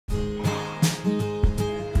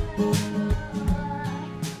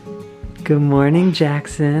Good morning,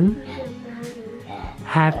 Jackson.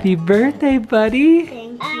 Happy birthday, buddy.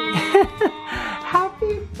 Thank you.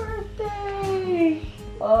 Happy birthday.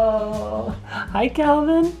 Oh, hi,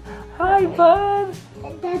 Calvin. Hi, bud.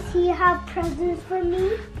 Does he have presents for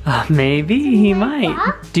me? Maybe he might.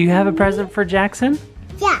 Do you have a present for Jackson?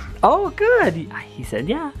 Yeah. Oh, good. He said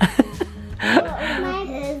yeah.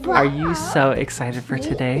 Are you so excited for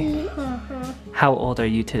today? How old are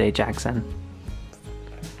you today, Jackson?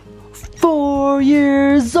 4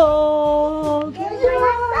 years old. Am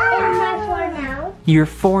I 4 now? You're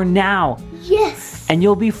 4 now. Yes. And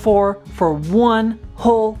you'll be 4 for 1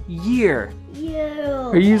 whole year. Yeah.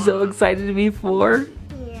 Are you so excited to be 4?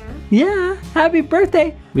 Yeah. Yeah, happy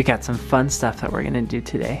birthday. We got some fun stuff that we're gonna do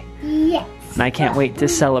today. Yes. And I can't wait to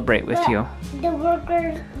celebrate with you. The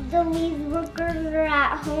lead workers are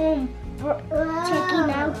at home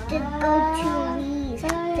checking out the groceries.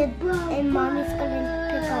 And Mommy's gonna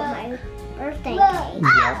pick up my birthday cake.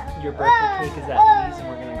 Yep, your birthday cake is at Lee's and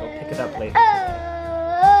we're gonna go pick it up later.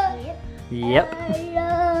 Yep.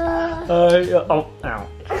 Ow.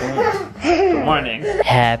 Good morning.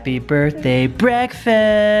 Happy birthday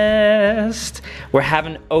breakfast. We're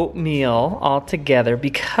having oatmeal all together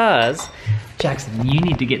because, Jackson, you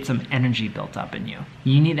need to get some energy built up in you.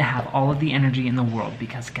 You need to have all of the energy in the world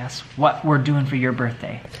because guess what we're doing for your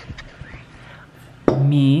birthday?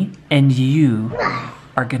 Me and you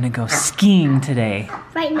are gonna go skiing today.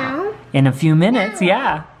 Right now? In a few minutes,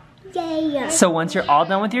 yeah. Yeah. So once you're all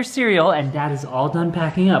done with your cereal and Dad is all done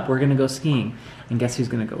packing up, we're gonna go skiing. And guess who's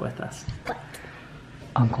gonna go with us? What?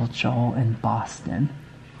 Uncle Joel in Boston.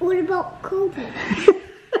 What about Kobe?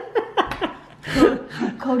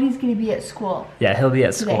 Cody's gonna be at school. Yeah, he'll be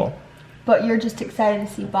at today. school. But you're just excited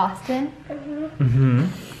to see Boston? Mm-hmm.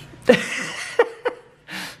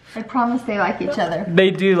 I promise they like each other.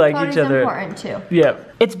 They do like Cody's each other. important too.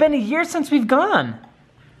 Yep. It's been a year since we've gone.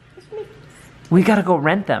 We gotta go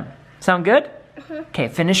rent them. Sound good? Okay,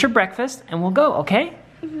 finish your breakfast and we'll go, okay?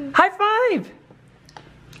 High five!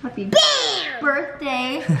 Happy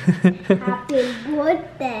birthday. Happy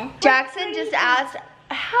birthday. Jackson just asked,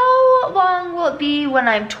 how long will it be when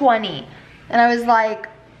I'm 20? And I was like,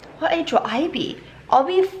 what age will I be? I'll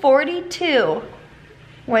be 42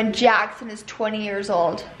 when Jackson is 20 years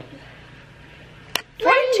old.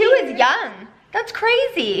 42 is young. That's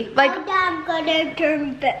crazy. Like, I'm gonna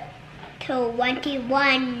turn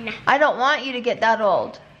 21. I don't want you to get that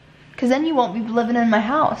old. Because then you won't be living in my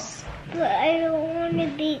house. But I don't want to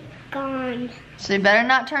be gone. So you better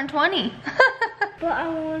not turn 20. But I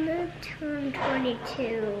want to turn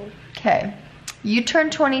 22. Okay, you turn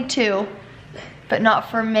 22, but not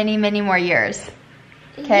for many, many more years.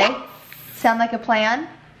 Okay? Yes. Sound like a plan?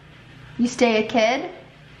 You stay a kid?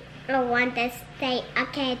 I want to stay a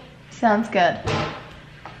kid. Sounds good.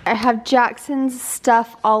 I have Jackson's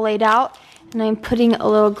stuff all laid out, and I'm putting a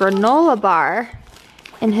little granola bar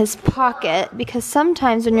in his pocket because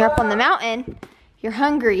sometimes when you're up on the mountain, you're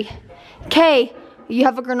hungry. Okay, you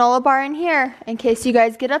have a granola bar in here in case you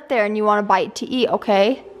guys get up there and you want a bite to eat,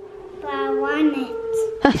 okay? But I want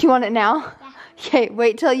it. You want it now? Yeah. Okay,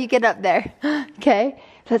 wait till you get up there. Okay,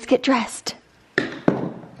 let's get dressed.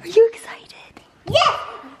 Are you excited? Yes!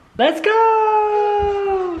 Let's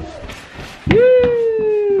go!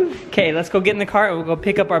 Woo! Okay, let's go get in the car and we'll go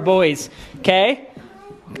pick up our boys, okay?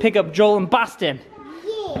 Pick up Joel in Boston.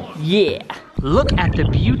 Yeah. Yeah. Look at the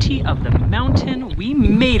beauty of the mountain. We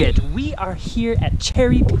made it. We are here at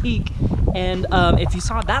Cherry Peak. And if you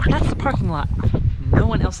saw that, that's the parking lot. No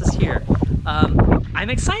one else is here. I'm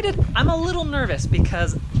excited. I'm a little nervous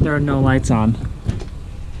because there are no lights on.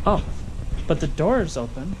 Oh, but the door is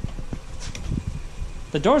open.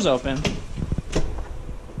 The door's open.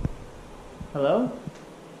 Hello?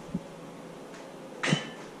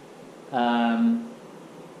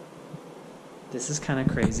 This is kind of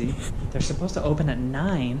crazy. They're supposed to open at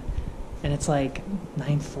 9 and it's like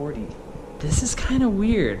 9:40. This is kind of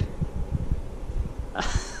weird.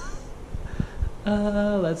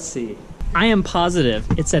 Let's see. I am positive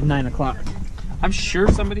it's at 9 o'clock. I'm sure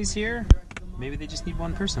somebody's here. Maybe they just need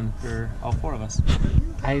one person for all 4 of us.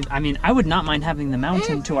 I mean, I would not mind having the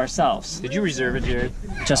mountain to ourselves. Did you reserve it, Jared?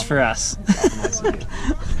 Just for us.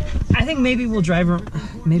 I think maybe we'll drive,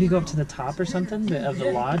 maybe go up to the top or something of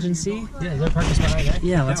the lodge and see. Yeah, is there a parking spot right there?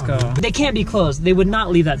 Yeah, let's go. They can't be closed. They would not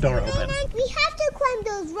leave that door open. We have to climb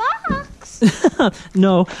those rocks.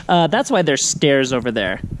 No, that's why there's stairs over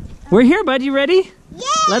there. We're here, bud. You ready? Yeah.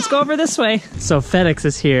 Let's go over this way. So FedEx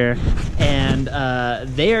is here, and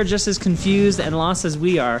they are just as confused and lost as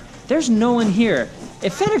we are. There's no one here.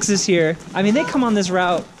 If FedEx is here, I mean, they come on this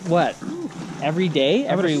route, what, every day,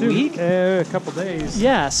 every week. A couple days.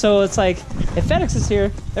 Yeah, so it's like, if FedEx is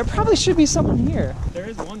here, there probably should be someone here. There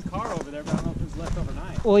is one car over there, but I don't know if it's left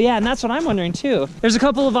overnight. Well, yeah, and that's what I'm wondering too. There's a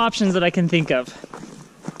couple of options that I can think of.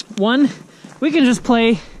 One, we can just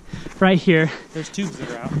play right here. There's tubes that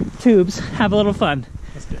are out. Tubes, have a little fun.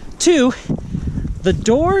 That's good. Two, the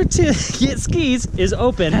door to get skis is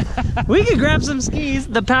open. We could grab some skis.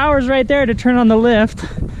 The power's right there to turn on the lift.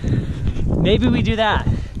 Maybe we do that.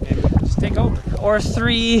 Maybe just take over. Or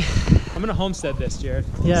three. I'm gonna homestead this, Jared.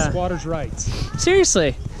 Yeah. Squatters' rights.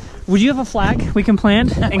 Seriously, would you have a flag we can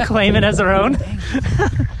plant and claim it as our own?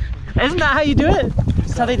 Isn't that how you do it?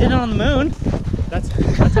 That's how they did it on the moon. That's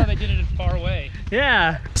how they did it far away.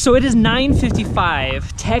 Yeah. So it is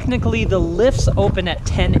 9:55. Technically, the lifts open at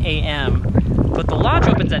 10 a.m., but the lodge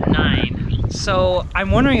opens at 9. So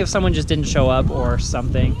I'm wondering if someone just didn't show up or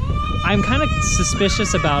something. I'm kind of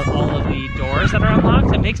suspicious about all of the doors that are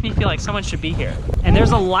unlocked. It makes me feel like someone should be here. And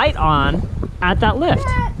there's a light on at that lift.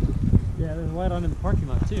 Yeah, there's a light on in the parking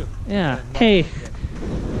lot too. Yeah. Hey,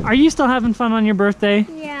 are you still having fun on your birthday?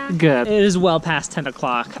 Yeah. Good. It is well past 10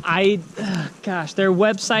 o'clock. Gosh, their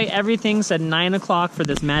website, everything said 9 o'clock for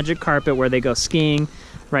this magic carpet where they go skiing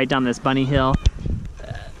right down this bunny hill.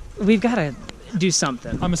 We've got to do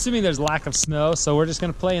something. I'm assuming there's lack of snow, so we're just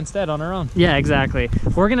gonna play instead on our own. Yeah, exactly.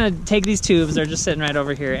 We're gonna take these tubes, they're just sitting right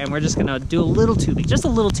over here, and we're just gonna do a little tubing, just a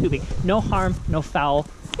little tubing. No harm, no foul.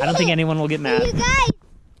 I don't think anyone will get mad. You guys.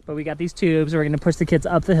 But we got these tubes, we're gonna push the kids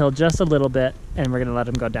up the hill just a little bit, and we're gonna let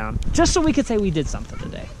them go down. Just so we could say we did something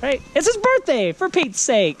today, right? It's his birthday, for Pete's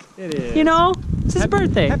sake. It is. You know, it's his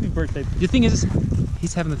birthday. Happy birthday. The thing is,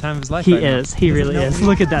 he's having the time of his life He right now. is, he really is.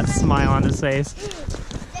 Look at that smile on his face.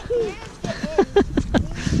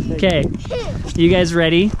 Okay, you guys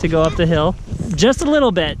ready to go up the hill? Just a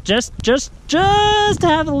little bit, just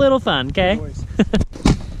have a little fun, okay?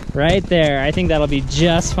 Right there, I think that'll be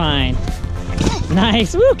just fine.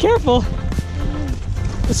 Nice, woo, careful.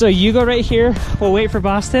 So you go right here, we'll wait for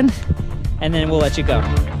Boston, and then we'll let you go.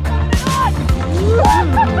 Okay,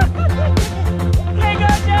 go,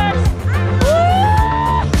 Jax!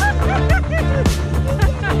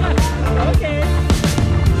 Okay.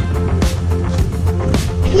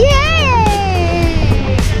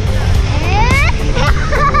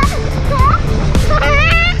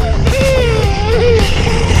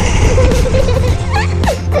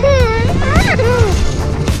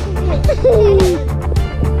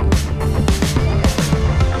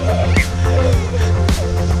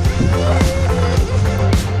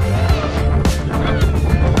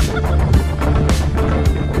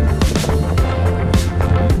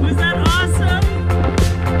 Was that awesome?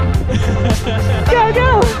 Go,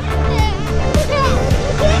 go!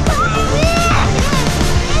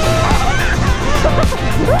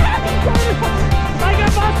 I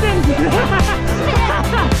got Boston!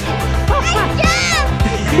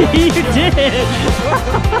 You did!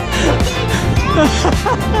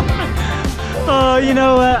 Oh, you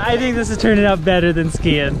know what? I think this is turning out better than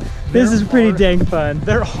skiing. This is pretty dang fun.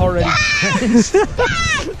 They're already friends.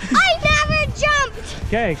 I never jumped.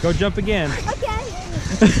 Okay, go jump again. Okay.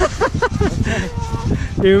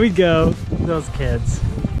 Here we go. Those kids.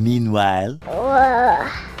 Meanwhile,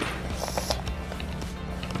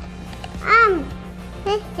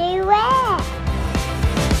 Let's do it.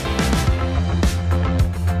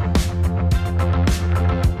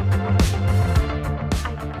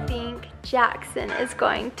 I think Jackson is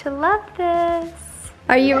going to love this.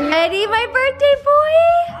 Are you ready, my birthday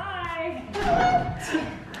boy? Hi!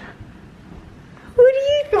 Who do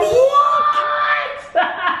you think?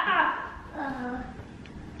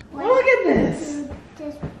 What? Look at this!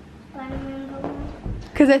 Just Spider-Man.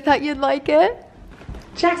 Because I thought you'd like it.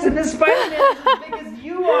 Jackson, this Spider-Man is as big as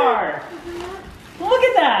you are! Look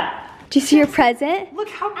at that! Do you see your present? Look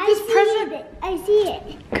how I this see present. it. I see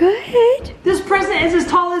it. Good. This present is as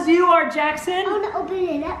tall as you are, Jackson. I want to open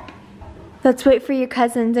it up. Let's wait for your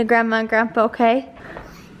cousins and grandma and grandpa, okay?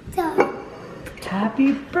 So,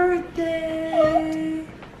 Happy birthday!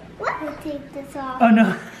 what? I'll take this off. Oh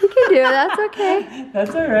no, You can do it, that's okay.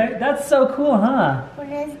 that's all right. That's so cool, huh? What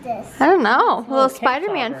is this? I don't know, a little cake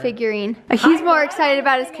Spider-Man topper. figurine. He's more excited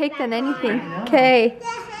about his cake than anything. Okay.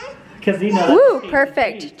 Because you know. Woo,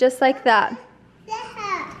 perfect, just like that.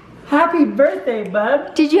 Happy birthday,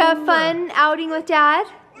 bud. Did you have fun outing with Dad?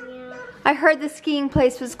 Yeah. I heard the skiing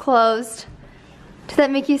place was closed. Does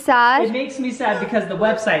that make you sad? It makes me sad because the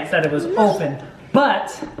website said it was open.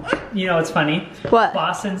 But, you know what's funny? What?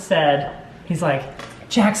 Boston said, he's like,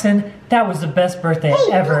 Jackson, that was the best birthday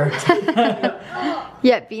ever.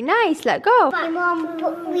 Yep, be nice. Let go. Hey,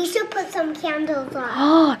 Mom, we should put some candles on.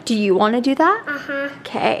 Oh, do you want to do that? Uh-huh.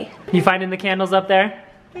 Okay. You finding the candles up there?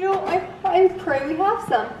 No, I pray we have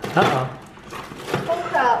some. Uh-oh. Oh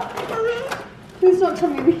crap. Please don't tell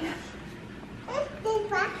me we.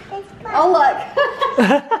 Oh look.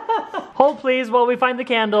 Hold please while we find the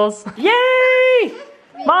candles. Yay!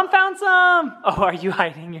 Mom found some! Oh, are you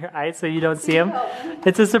hiding your eyes so you don't see them?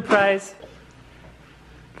 It's a surprise.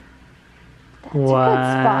 That's a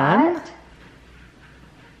good spot.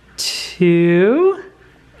 2,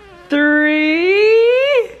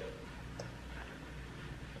 3.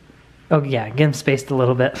 Oh yeah, get them spaced a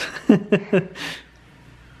little bit. 4.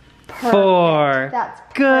 That's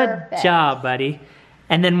Good perfect. job, buddy.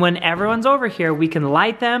 And then when everyone's over here, we can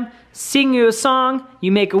light them, sing you a song,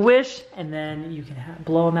 you make a wish, and then you can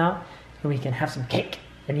blow them out, and we can have some cake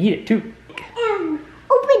and eat it too.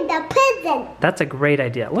 Open the present. That's a great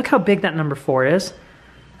idea. Look how big that number 4 is.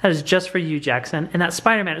 That is just for you, Jackson. And that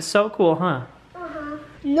Spider-Man is so cool, huh? Uh-huh.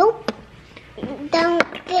 Nope. Don't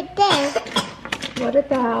get there. What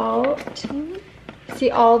about,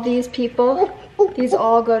 see all these people? These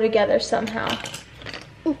all go together somehow.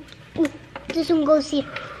 This one goes here.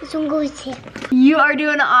 This one goes here. You are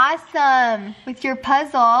doing awesome with your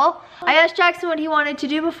puzzle. I asked Jackson what he wanted to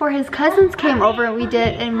do before his cousins came over and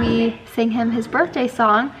we sang him his birthday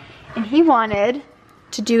song, and he wanted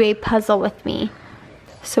to do a puzzle with me.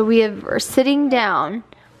 So we're sitting down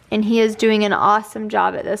and he is doing an awesome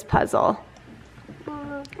job at this puzzle.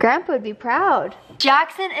 Grandpa would be proud.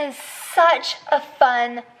 Jackson is such a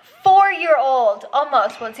fun 4-year-old,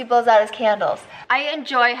 almost, once he blows out his candles. I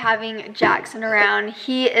enjoy having Jackson around.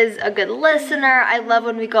 He is a good listener. I love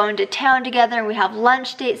when we go into town together and we have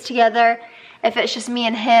lunch dates together. If it's just me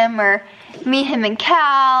and him, or me, him, and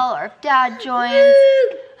Cal, or if Dad joins.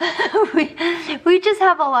 we just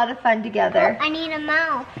have a lot of fun together. I need a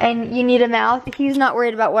mouth. And you need a mouth? He's not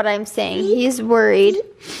worried about what I'm saying. He's worried.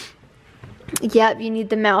 Yep, you need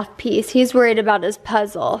the mouthpiece. He's worried about his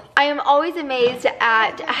puzzle. I am always amazed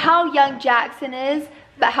at how young Jackson is,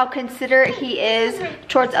 but how considerate he is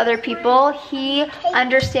towards other people. He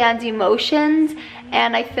understands emotions,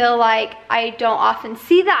 and I feel like I don't often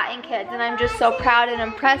see that in kids, and I'm just so proud and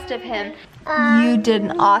impressed of him. You did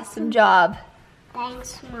an awesome job.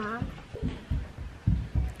 Thanks, Mom.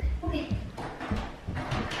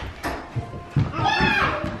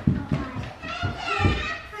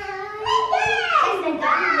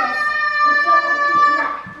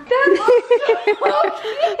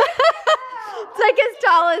 It's like as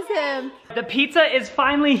tall as him. The pizza is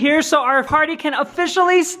finally here, so our party can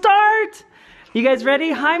officially start. You guys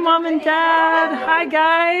ready? Hi, Mom and Dad. Hi,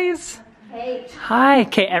 guys. Hey. Hi.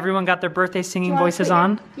 Okay, everyone got their birthday singing voices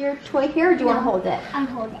on? Your toy here, or do you want to hold it? I'm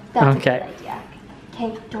holding. That's Okay. a good idea.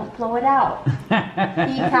 Okay, don't blow it out.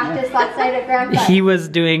 He practiced last night at Grandpa's. He was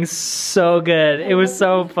doing so good. It was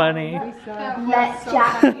so funny. Let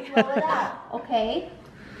Jackson blow it out, okay?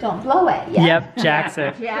 Don't blow it. Yes. Yep,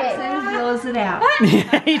 Jackson. Jackson blows it out.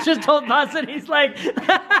 He just told us and he's like,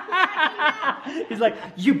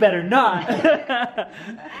 you better not. I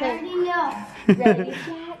already know. Ready,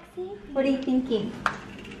 Jackson? What are you thinking?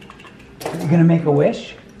 Are you gonna make a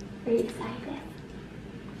wish? Are you excited?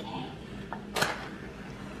 Okay.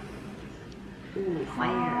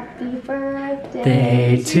 Happy birthday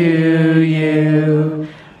Day to you.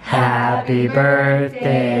 Happy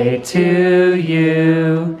birthday to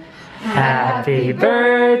you. Happy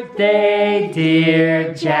birthday,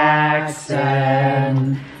 dear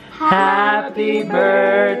Jackson. Happy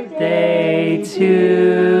birthday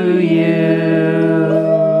to you.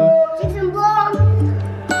 Jackson, blow.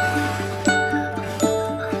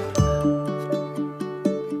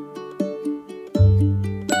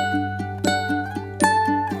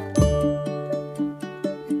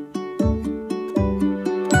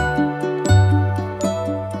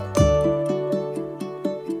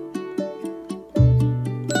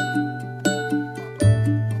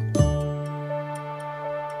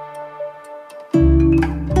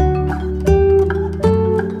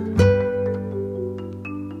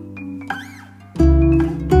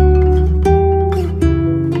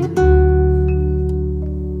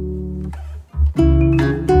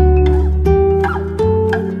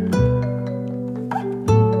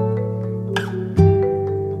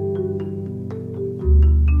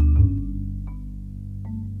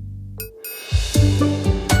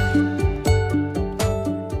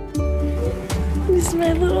 This is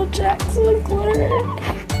my little Jackson glitter.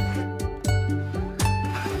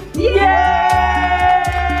 Yay!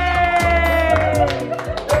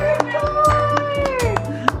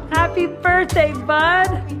 Happy birthday, bud.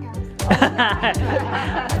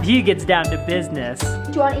 He gets down to business.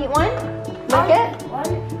 Do you want to eat one? Lick it? Want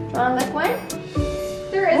to lick one?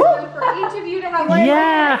 There is room for each of you to have one.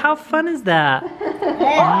 Yeah, how fun is that?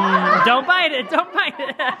 Don't bite it, don't bite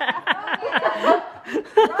it.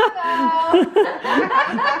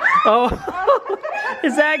 Oh,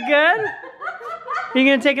 is that good? Are you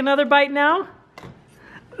gonna take another bite now?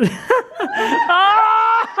 Oh!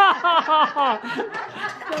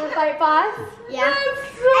 You want to bite, boss? Yeah. I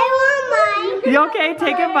want mine. You okay?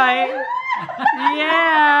 Take a bite.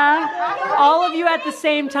 Yeah. All of you at the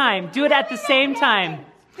same time. Do it at the same time.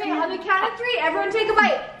 Okay, on the count of 3, everyone take a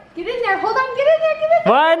bite. Get in there. Hold on. Get in there. Get in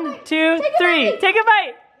there. 1, 2, 3. Take a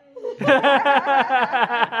bite.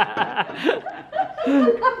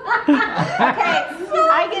 Okay,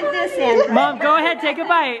 I get this in. Mom, go ahead. Take a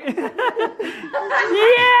bite.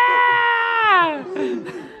 Yeah.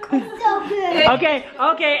 So good. Okay.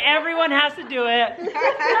 Everyone has to do it.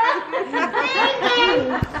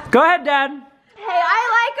 Go ahead, Dad. Hey, I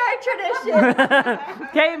like our tradition.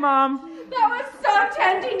 Okay, Mom. That was so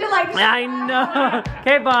tempting to like. I know.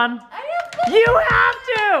 Okay, Bon. You have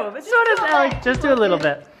to. So does Ellie. Just do a little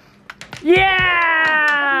bit.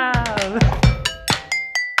 Yeah.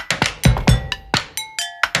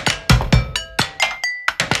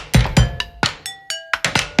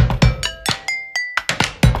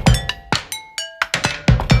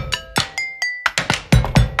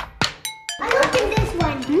 I open this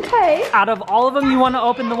one. Okay. Out of all of them, you want to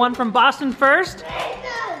open the one from Boston first?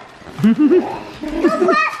 They're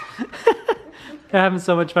having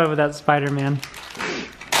so much fun with that Spider-Man.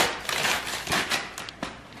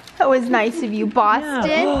 That was nice of you, Boston.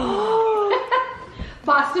 Yeah.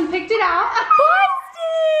 Boston picked it out.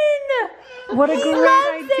 Boston! What a He great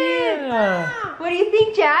loves idea! What do you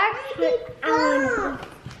think, Jack?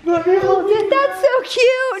 That's so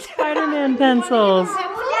cute. Spider-Man pencils.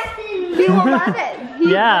 He will love it.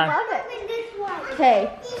 He Yeah. will love it. Okay,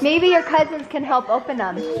 maybe your cousins can help open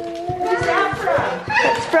them. Who's that from?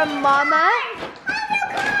 It's from Mama.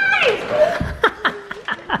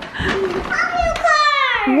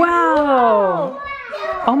 Wow!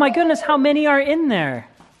 Oh my goodness, how many are in there?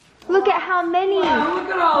 Look at how many. Look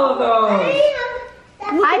at all of those.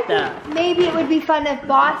 I think maybe it would be fun if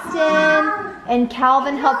Boston and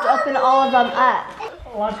Calvin helped open all of them up.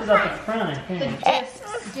 Launches out the front, I think.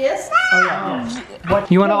 Discs? Oh yeah.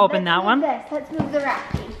 What? You want to open that one? Let's move the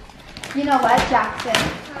wrapping. You know what, Jackson?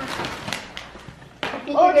 I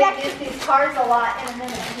think Oh, you're going to Jackson. use these cards a lot in a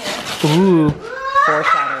minute here. Ooh,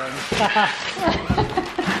 foreshadowing.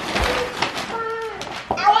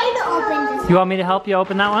 I want to open this. You want me to help you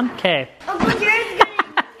open that one? Okay. Uncle Jared's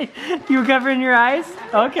gonna You were covering your eyes?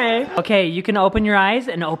 Okay. Okay, you can open your eyes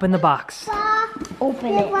and open the box.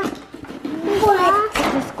 open it. What?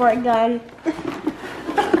 It's a squirt gun.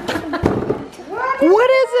 What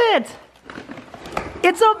is it?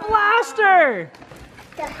 It's a blaster!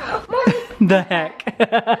 The heck?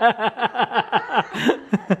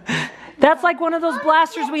 That's like one of those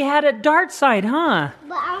blasters we had at Dartside, huh?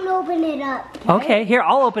 But I don't open it up. Okay, here,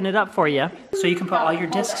 I'll open it up for you. So you can put all your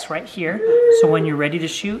discs right here. So when you're ready to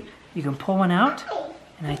shoot, you can pull one out,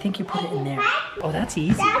 and I think you put it in there. Oh, that's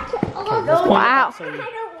easy. That's Wow. So you- I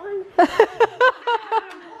don't want.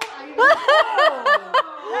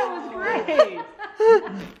 that was great.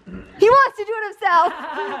 He wants to do it himself.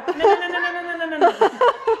 No.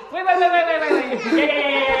 Wait.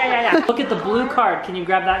 Yeah. Look at the blue card. Can you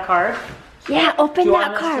grab that card? Yeah, Do open you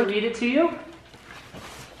that want us to card. read it to you?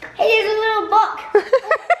 Hey, there's a little book.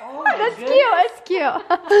 Oh my That's goodness. cute.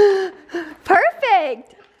 That's cute.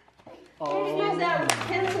 Perfect. Oh.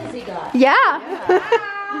 Pencils he got. Yeah.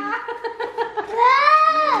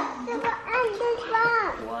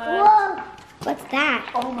 Whoa. What's that?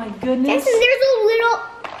 Oh my goodness. Jackson, there's a little.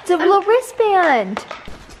 It's a little wristband.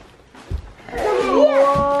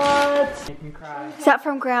 What? Make me cry. Is that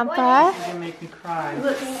from Grandpa? You're gonna make me cry.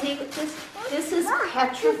 Look, see, this is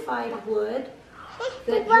petrified wood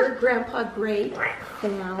that your grandpa great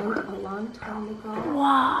found a long time ago.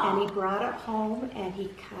 Wow. And he brought it home and he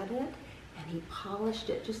cut it and he polished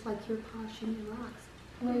it just like you're polishing your rocks.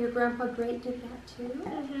 You know your grandpa great did that too?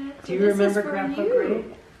 Do you This is remember for Grandpa you. Great?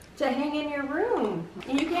 To hang in your room.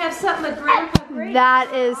 And you can have something that grandpa great.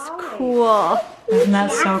 That is cool. Isn't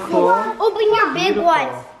that so cool? Open your big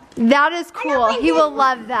ones. That is cool. He will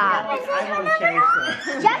love that. I want to cherish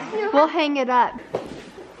this. Jackson. We'll hang it up.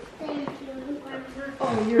 Thank you.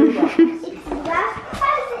 Oh, you're welcome. It's the last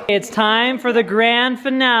present. It's time for the grand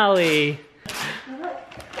finale.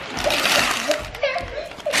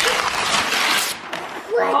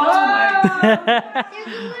 There's a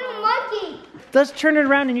little monkey. Let's turn it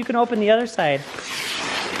around and you can open the other side.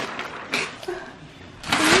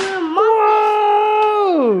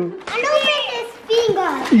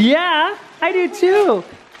 I do too.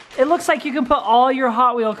 It looks like you can put all your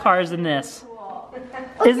Hot Wheel cars in this.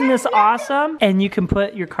 Isn't this awesome? And you can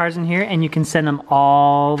put your cars in here and you can send them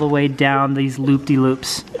all the way down these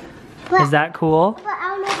loop-de-loops. Is that cool? But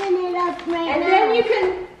I'll open it up right now. And then you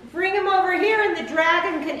can bring them over here and the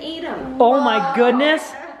dragon can eat them. Oh my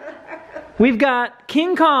goodness. We've got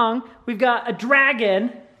King Kong, we've got a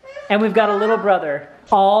dragon, and we've got a little brother.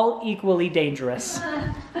 All equally dangerous.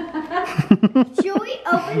 Should we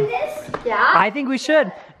open this? Yeah. I think we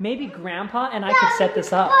should. Maybe Grandpa and I could set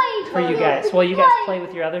this up for you guys while you guys play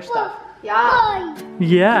with your other stuff. Yeah.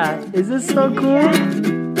 Yeah, is this so cool?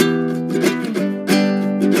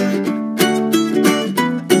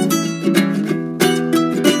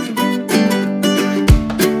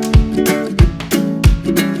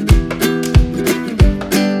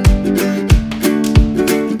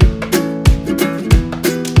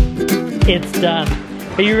 It's done.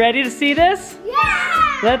 Are you ready to see this?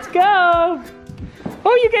 Yeah! Let's go!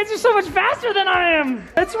 Oh, you guys are so much faster than I am!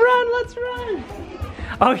 Let's run, let's run!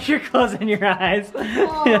 Oh, you're closing your eyes. Oh,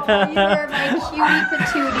 you are my cutie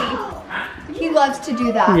patootie. He loves to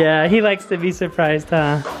do that. Yeah, he likes to be surprised,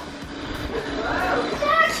 huh?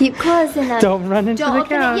 Keep closing them. Don't run into Don't the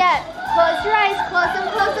open couch. it yet. Close your eyes. Close them,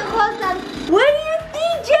 close them, close them. What do you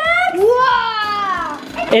think, Jax?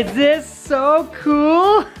 Wow! Is this so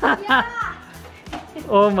cool? Yeah.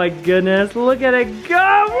 Oh my goodness, look at it go!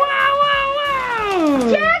 Wow, wow,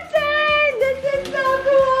 wow! Jackson, this is so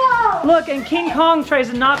cool. Look, and King Kong tries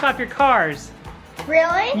to knock off your cars.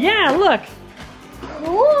 Really? Yeah, look.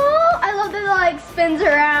 Cool. I love that it like spins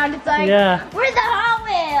around. It's like, Yeah. we're the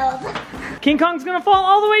Hot Wheels. King Kong's gonna fall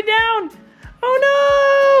all the way down.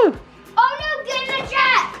 Oh no! Oh no, get in the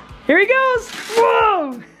jet. Here he goes!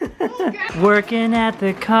 Whoa! Working at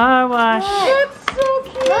the car wash. That's so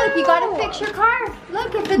cute. Look, you gotta fix your car.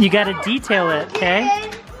 Look, if it's You gotta detail it, okay? I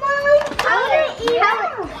wanna eat it.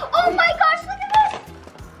 Oh my gosh, look at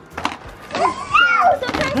this.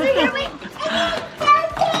 Sometimes we get away.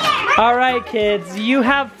 All right, kids, you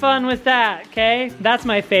have fun with that, okay? That's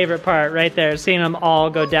my favorite part right there, seeing them all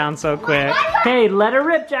go down so quick. Hey, let her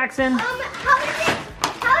rip, Jackson.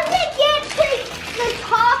 How did it get to the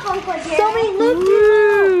top, Uncle Jerry? So many loops.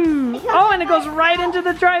 Woo! Oh, and it goes right into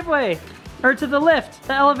the driveway. Or to the lift,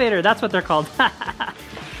 the elevator, that's what they're called.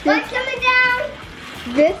 What's coming down?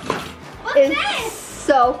 This What's is this?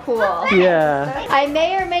 so cool. Yeah. I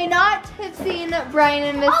may or may not have seen Brian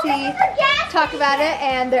and Missy This is a gas talk about it,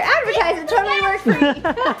 and their advertising totally works for me.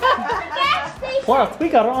 gas station. Plus, we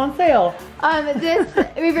got it on sale. This,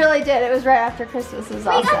 we really did. It was right after Christmas. It was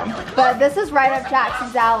awesome. But this is right up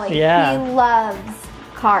Jackson's alley. Yeah. He loves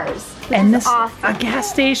cars. And this, awesome. a gas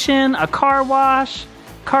station, a car wash,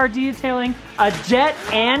 car detailing, a jet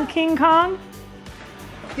and King Kong?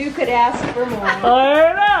 Who could ask for more?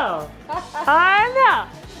 I know. I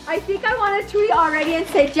know. I think I want to tweet already and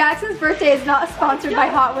say Jackson's birthday is not sponsored by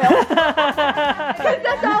Hot Wheels.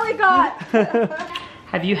 That's all we got.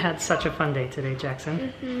 Have you had such a fun day today,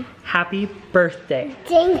 Jackson? Happy birthday.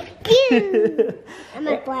 Thank you. Am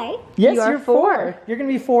I playing? Yes, You are you're 4. You're gonna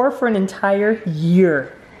be 4 for an entire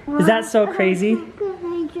year. Is that so crazy?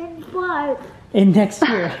 In next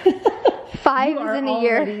year. 5 You is are in a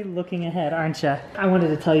year. already looking ahead, aren't you? I wanted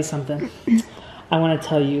to tell you something. I want to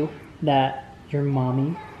tell you that your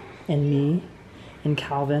mommy and me and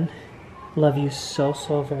Calvin love you so,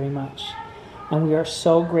 so very much. And we are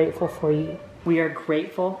so grateful for you. We are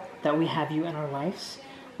grateful that we have you in our lives.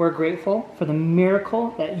 We're grateful for the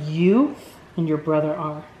miracle that you and your brother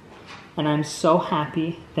are. And I'm so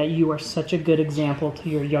happy that you are such a good example to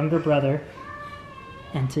your younger brother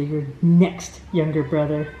and to your next younger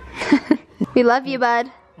brother. We love you,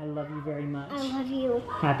 bud. I love you very much. I love you.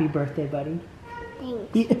 Happy birthday, buddy.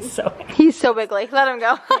 Thanks. He is so He's so bigly. Let him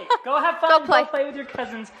go. Hey, go have fun. Go play. Go play with your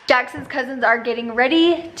cousins. Jackson's cousins are getting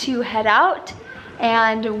ready to head out,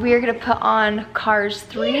 and we're gonna put on Cars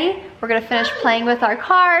 3. We're gonna finish playing with our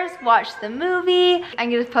cars, watch the movie.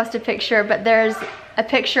 I'm gonna post a picture, but there's a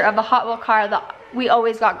picture of a Hot Wheel car that we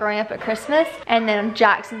always got growing up at Christmas, and then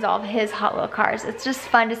Jackson's all of his Hot Wheel cars. It's just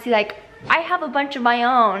fun to see, like, I have a bunch of my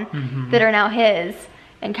own that are now his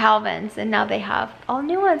and Calvin's, and now they have all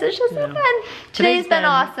new ones. It's just so fun. Today's been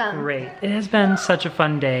awesome. Great. It has been such a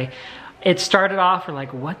fun day. It started off, we're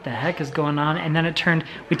like, what the heck is going on? And then it turned,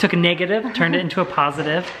 we took a negative, turned it into a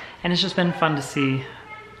positive, and it's just been fun to see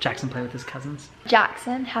Jackson play with his cousins.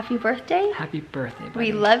 Jackson, happy birthday. Happy birthday, buddy.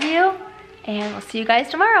 We love you, and we'll see you guys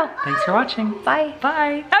tomorrow. Thanks for watching. Bye.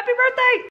 Bye. Happy birthday!